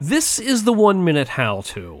This is the 1-minute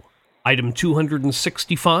how-to. Item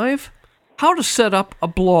 265, how to set up a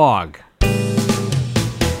blog.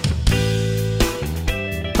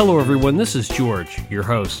 Hello everyone, this is George, your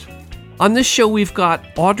host. On this show we've got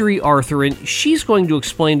Audrey Arthur, and she's going to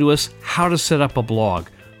explain to us how to set up a blog.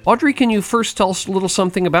 Audrey, can you first tell us a little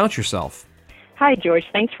something about yourself? Hi, George.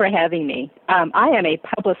 Thanks for having me. I am a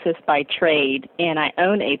publicist by trade, and I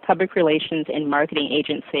own a public relations and marketing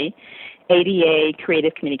agency, ADA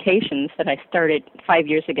Creative Communications, that I started 5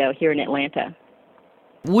 years ago here in Atlanta.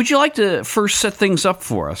 Would you like to first set things up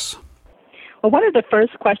for us? Well, one of the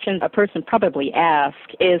first questions a person probably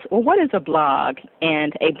asks is, well, what is a blog?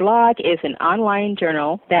 And a blog is an online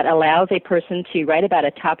journal that allows a person to write about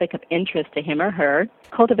a topic of interest to him or her,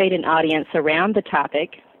 cultivate an audience around the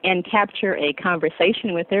topic, and capture a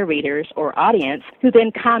conversation with their readers or audience who then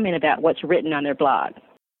comment about what's written on their blog.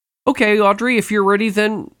 Okay, Audrey, if you're ready,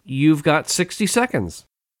 then you've got 60 seconds.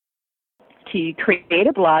 To create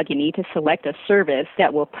a blog, you need to select a service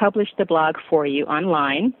that will publish the blog for you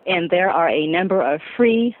online, and there are a number of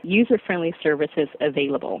free, user-friendly services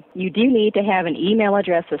available. You do need to have an email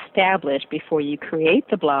address established before you create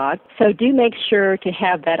the blog, so do make sure to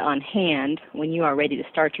have that on hand when you are ready to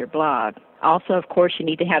start your blog. Also, of course, you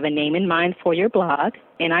need to have a name in mind for your blog,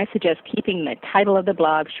 and I suggest keeping the title of the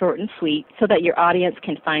blog short and sweet so that your audience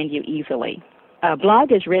can find you easily. A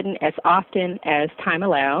blog is written as often as time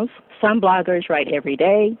allows. Some bloggers write every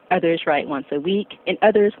day, others write once a week, and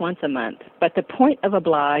others once a month. But the point of a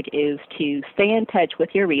blog is to stay in touch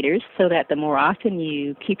with your readers so that the more often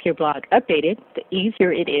you keep your blog updated, the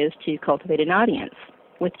easier it is to cultivate an audience.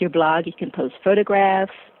 With your blog, you can post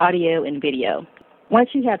photographs, audio, and video.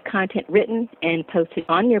 Once you have content written and posted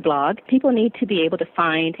on your blog, people need to be able to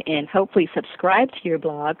find and hopefully subscribe to your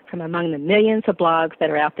blog from among the millions of blogs that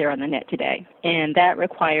are out there on the net today. And that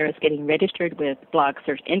requires getting registered with blog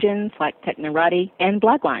search engines like Technorati and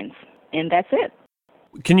Bloglines. And that's it.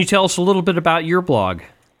 Can you tell us a little bit about your blog?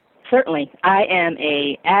 Certainly. I am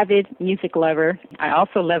an avid music lover. I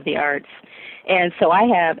also love the arts. And so I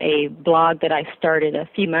have a blog that I started a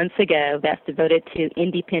few months ago that's devoted to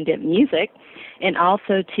independent music and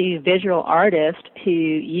also to visual artists who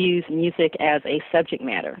use music as a subject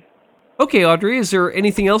matter. Okay, Audrey, is there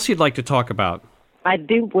anything else you'd like to talk about? I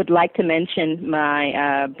would like to mention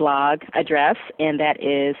my blog address, and that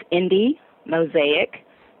is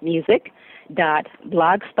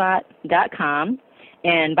indiemosaicmusic.blogspot.com.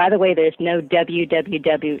 And by the way, there's no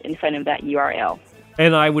www in front of that URL.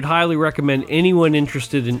 And I would highly recommend anyone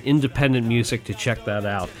interested in independent music to check that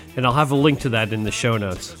out. And I'll have a link to that in the show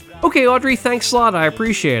notes. Okay, Audrey, thanks a lot. I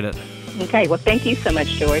appreciate it. Okay, well, thank you so much,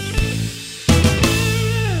 George.